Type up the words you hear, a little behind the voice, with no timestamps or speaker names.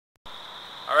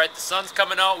Alright, the sun's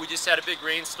coming out. We just had a big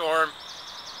rainstorm.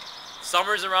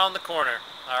 Summer's around the corner.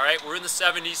 Alright, we're in the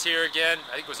 70s here again.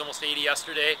 I think it was almost 80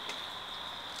 yesterday.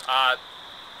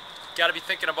 Got to be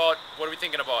thinking about, what are we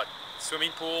thinking about?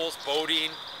 Swimming pools,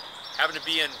 boating, having to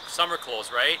be in summer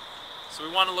clothes, right? So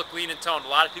we want to look lean and toned. A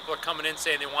lot of people are coming in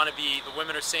saying they want to be, the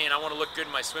women are saying, I want to look good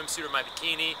in my swimsuit or my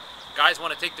bikini. Guys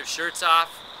want to take their shirts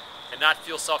off and not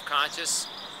feel self-conscious.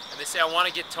 And they say, I want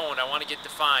to get toned, I want to get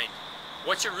defined.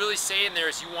 What you're really saying there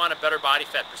is you want a better body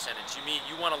fat percentage.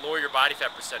 You want to lower your body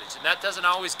fat percentage. And that doesn't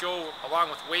always go along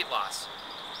with weight loss.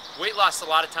 Weight loss a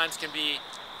lot of times can be,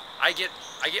 I get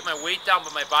my weight down,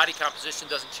 but my body composition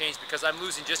doesn't change because I'm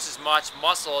losing just as much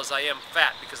muscle as I am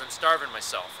fat because I'm starving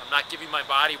myself. I'm not giving my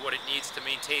body what it needs to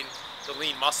maintain the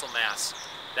lean muscle mass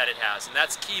that it has. And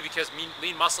that's key because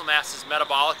lean muscle mass is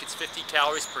metabolic. It's 50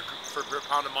 calories per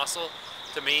pound of muscle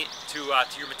to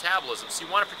your metabolism. So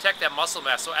you want to protect that muscle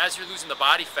mass. So as you're losing the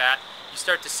body fat, you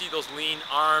start to see those lean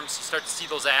arms, you start to see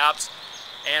those abs.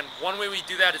 And one way we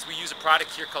do that is we use a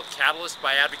product here called Catalyst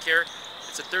by Advocare.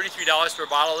 It's at $33 for a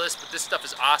bottle of this, but this stuff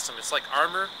is awesome. It's like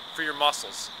armor for your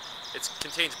muscles. It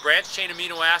contains branched chain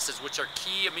amino acids, which are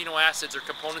key amino acids or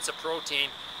components of protein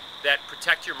that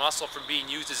protect your muscle from being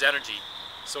used as energy.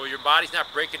 So your body's not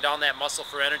breaking down that muscle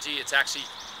for energy. It's actually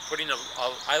putting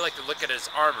I like to look at it as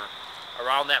armor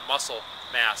around that muscle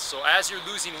mass. So as you're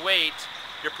losing weight,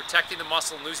 you're protecting the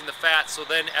muscle and losing the fat. So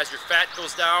then as your fat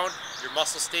goes down, your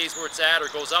muscle stays where it's at or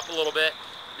goes up a little bit.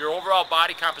 Your overall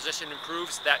body composition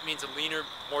improves. That means a leaner,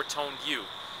 more toned you.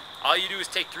 All you do is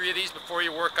take 3 of these before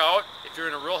you work out. If you're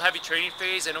in a real heavy training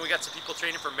phase, I know we got some people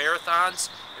training for marathons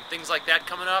and things like that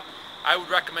coming up, I would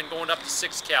recommend going up to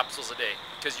 6 capsules a day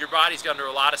because your body's under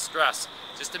a lot of stress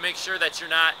just to make sure that you're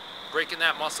not breaking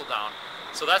that muscle down.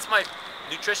 So that's my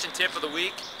nutrition tip of the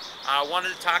week. I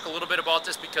wanted to talk a little bit about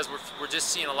this because we're just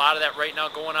seeing a lot of that right now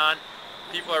going on.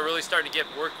 People are really starting to get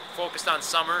focused on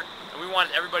summer, and we want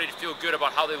everybody to feel good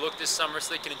about how they look this summer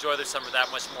so they can enjoy their summer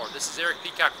that much more. This is Eric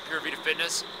Peacock from Pure Vita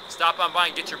Fitness. Stop on by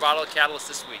and get your bottle of Catalyst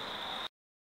this week.